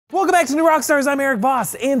back to New Rockstars, I'm Erik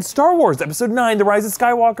Voss, and Star Wars Episode 9, The Rise of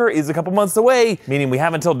Skywalker is a couple months away, meaning we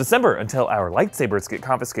have until December until our lightsabers get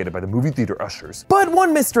confiscated by the movie theater ushers. But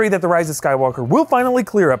one mystery that The Rise of Skywalker will finally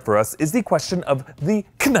clear up for us is the question of the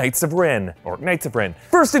Knights of Ren, or Knights of Ren.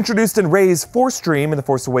 First introduced in Rey's Force Dream in The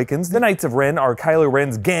Force Awakens, the Knights of Ren are Kylo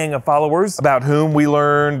Ren's gang of followers, about whom we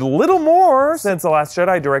learned little more since The Last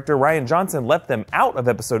Jedi director Rian Johnson left them out of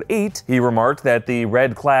Episode 8. He remarked that the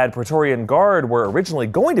red-clad Praetorian Guard were originally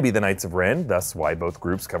going to be the Knights of Ren, thus why both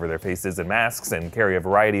groups cover their faces in masks and carry a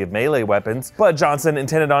variety of melee weapons, but Johnson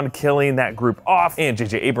intended on killing that group off, and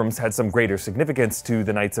J.J. Abrams had some greater significance to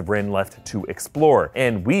the Knights of Ren left to explore.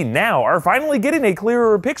 And we now are finally getting a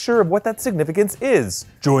clearer picture of what that significance is.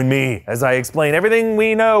 Join me as I explain everything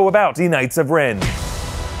we know about the Knights of Ren.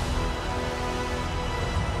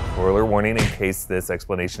 Spoiler warning in case this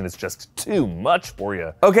explanation is just too much for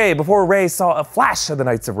you. Okay, before Rey saw a flash of the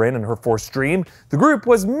Knights of Ren in her Force Dream, the group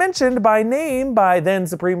was mentioned by name by then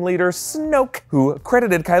Supreme Leader Snoke, who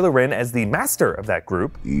credited Kylo Ren as the master of that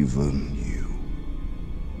group. Even you,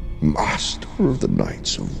 master of the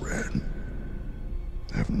Knights of Ren,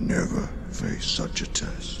 have never faced such a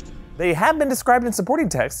test. They have been described in supporting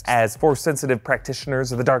texts as Force-sensitive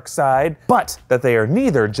practitioners of the dark side, but that they are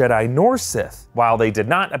neither Jedi nor Sith. While they did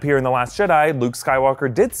not appear in The Last Jedi, Luke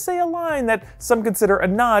Skywalker did say a line that some consider a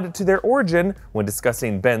nod to their origin when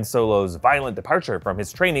discussing Ben Solo's violent departure from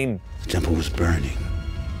his training. The temple was burning.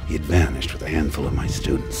 He had vanished with a handful of my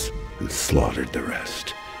students and slaughtered the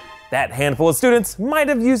rest. That handful of students might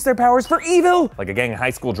have used their powers for evil, like a gang of high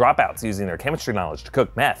school dropouts using their chemistry knowledge to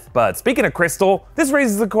cook meth. But speaking of crystal, this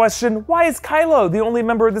raises the question, why is Kylo the only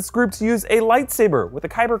member of this group to use a lightsaber with a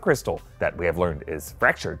kyber crystal that we have learned is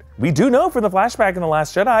fractured? We do know from the flashback in The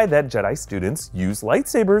Last Jedi that Jedi students use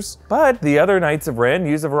lightsabers, but the other Knights of Ren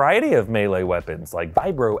use a variety of melee weapons, like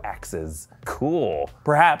vibro axes. Cool.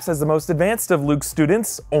 Perhaps as the most advanced of Luke's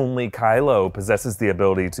students, only Kylo possesses the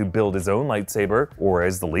ability to build his own lightsaber, or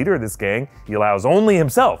as the leader of this gang, he allows only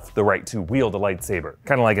himself the right to wield a lightsaber.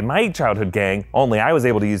 Kind of like in my childhood gang, only I was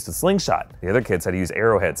able to use the slingshot. The other kids had to use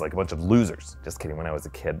arrowheads like a bunch of losers. Just kidding, when I was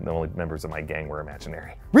a kid, the only members of my gang were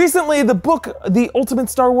imaginary. Recently, the book, The Ultimate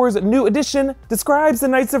Star Wars New Edition, describes the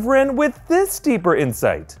Knights of Ren with this deeper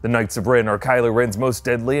insight. The Knights of Ren are Kylo Ren's most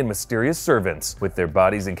deadly and mysterious servants, with their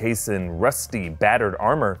bodies encased in rusty, battered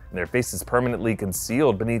armor, and their faces permanently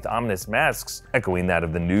concealed beneath ominous masks, echoing that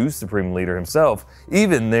of the new Supreme Leader himself.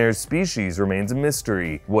 Even their species remains a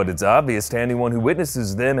mystery. What is obvious to anyone who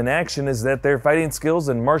witnesses them in action is that their fighting skills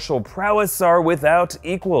and martial prowess are without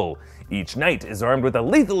equal. Each knight is armed with a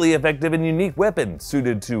lethally effective and unique weapon,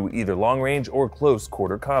 suited to either long-range or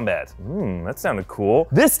close-quarter combat. That sounded cool.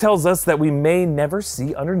 This tells us that we may never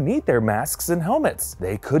see underneath their masks and helmets.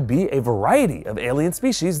 They could be a variety of alien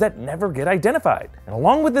species that never get identified. And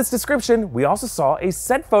along with this description, we also saw a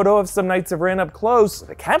set photo of some Knights of Ren up close, with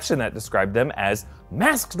a caption that described them as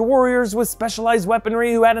masked warriors with specialized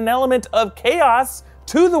weaponry who had an element of chaos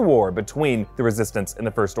to the war between the Resistance and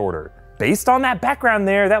the First Order. Based on that background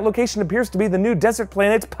there, that location appears to be the new desert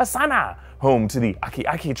planet Pasaana, home to the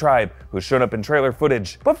Aki-Aki tribe, who has shown up in trailer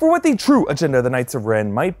footage. But for what the true agenda of the Knights of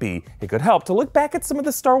Ren might be, it could help to look back at some of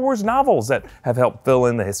the Star Wars novels that have helped fill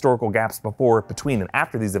in the historical gaps before, between, and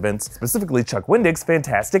after these events, specifically Chuck Wendig's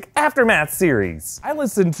fantastic Aftermath series. I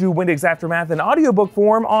listened to Wendig's Aftermath in audiobook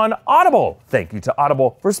form on Audible. Thank you to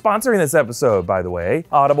Audible for sponsoring this episode, by the way.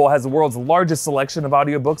 Audible has the world's largest selection of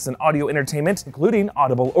audiobooks and audio entertainment, including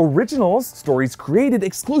Audible Originals, stories created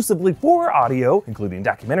exclusively for audio, including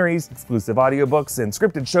documentaries, exclusive audiobooks, and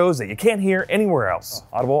scripted shows that you can't hear anywhere else.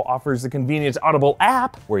 Audible offers a convenient Audible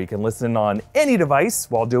app where you can listen on any device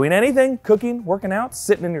while doing anything: cooking, working out,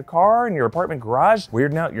 sitting in your car, in your apartment garage,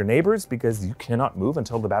 weirding out your neighbors because you cannot move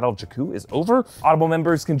until the Battle of Jakku is over. Audible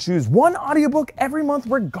members can choose one audiobook every month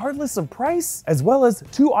regardless of price, as well as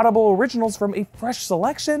 2 Audible originals from a fresh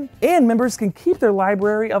selection, and members can keep their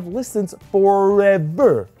library of listens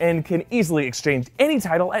forever and can easily exchange any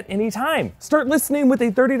title at any time. Start listening with a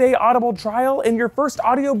 30-day Audible trial and your first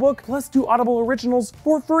audiobook plus 2 Audible originals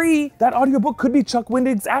for free. That audiobook could be Chuck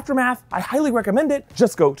Wendig's Aftermath. I highly recommend it.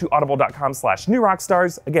 Just go to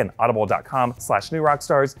audible.com/newrockstars. Again,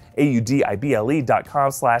 audible.com/newrockstars,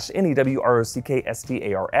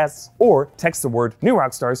 audible.com/NEWROCKSTARS, or text the word New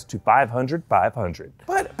Rockstars to 500-500.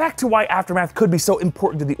 But back to why Aftermath could be so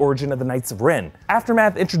important to the origin of the Knights of Ren.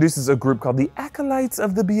 Aftermath introduces a group called the Acolytes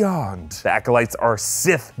of the Beyond. The Acolytes are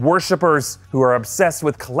Sith worshippers who are obsessed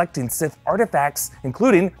with collecting Sith artifacts,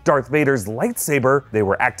 including Darth Vader's lightsaber. They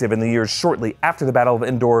were active in the years shortly after the Battle of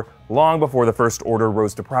Endor, long before the First Order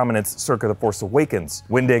rose to prominence circa The Force Awakens.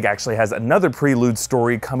 Wendig actually has another prelude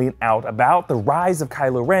story coming out about the rise of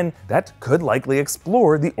Kylo Ren that could likely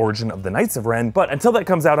explore the origin of the Knights of Ren, but until that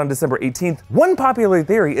comes out on December 18th, one popular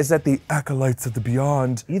theory is that the Acolytes of the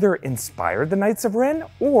Beyond either inspired the Knights of Ren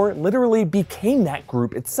or literally became that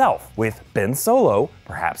group itself, with Ben Solo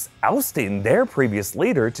perhaps ousting their previous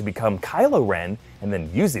leader to become Kylo Ren and then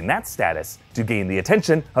using that status to gain the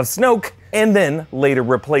attention of Snoke, and then later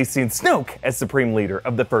replacing Snoke as Supreme Leader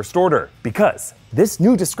of the First Order. Because this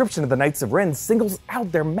new description of the Knights of Ren singles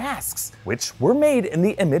out their masks, which were made in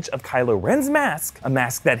the image of Kylo Ren's mask, a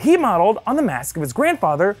mask that he modeled on the mask of his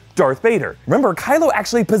grandfather, Darth Vader. Remember, Kylo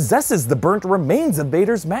actually possesses the burnt remains of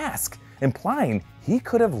Vader's mask, implying he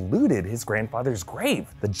could have looted his grandfather's grave,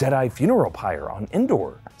 the Jedi funeral pyre on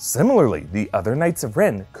Endor. Similarly, the other Knights of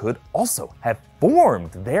Ren could also have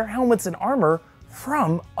formed their helmets and armor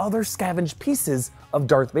from other scavenged pieces of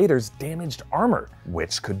Darth Vader's damaged armor,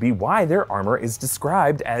 which could be why their armor is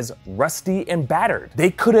described as rusty and battered.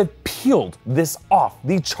 They could have peeled this off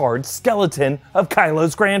the charred skeleton of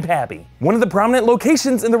Kylo's grandpappy. One of the prominent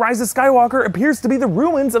locations in the Rise of Skywalker appears to be the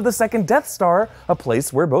ruins of the second Death Star, a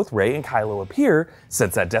place where both Rey and Kylo appear.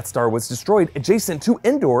 Since that Death Star was destroyed adjacent to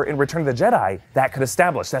Endor in Return of the Jedi, that could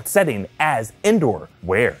establish that setting as Endor,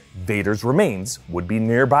 where Vader's remains would be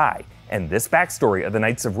nearby. And this backstory of the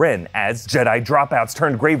Knights of Ren as Jedi dropouts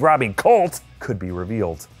turned grave-robbing cult could be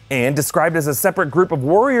revealed. And described as a separate group of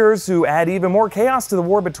warriors who add even more chaos to the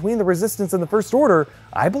war between the Resistance and the First Order,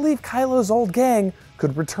 I believe Kylo's old gang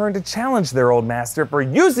could return to challenge their old master for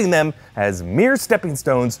using them as mere stepping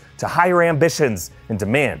stones to higher ambitions and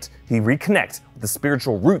demand he reconnect with the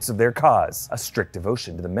spiritual roots of their cause, a strict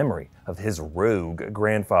devotion to the memory of his rogue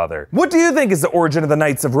grandfather. What do you think is the origin of the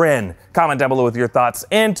Knights of Ren? Comment down below with your thoughts,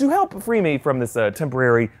 and to help free me from this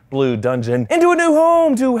temporary blue dungeon into a new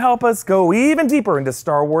home to help us go even deeper into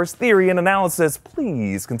Star Wars theory and analysis,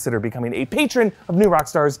 please consider becoming a patron of New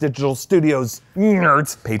Rockstars Digital Studios.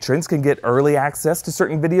 Nerds! Patrons can get early access to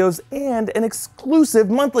certain videos and an exclusive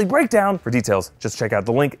monthly breakdown. For details, just check out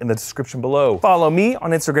the link in the description below. Follow me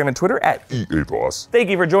on Instagram and Twitter at Erik Voss. Thank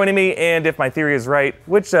you for joining me, and if my theory is right,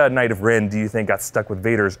 which Knight of Ren do you think got stuck with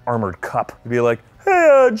Vader's armored cup? You'd be like,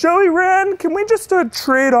 hey, Joey Ren, can we just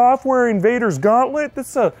trade off wearing Vader's gauntlet?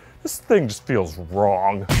 This thing just feels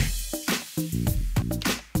wrong.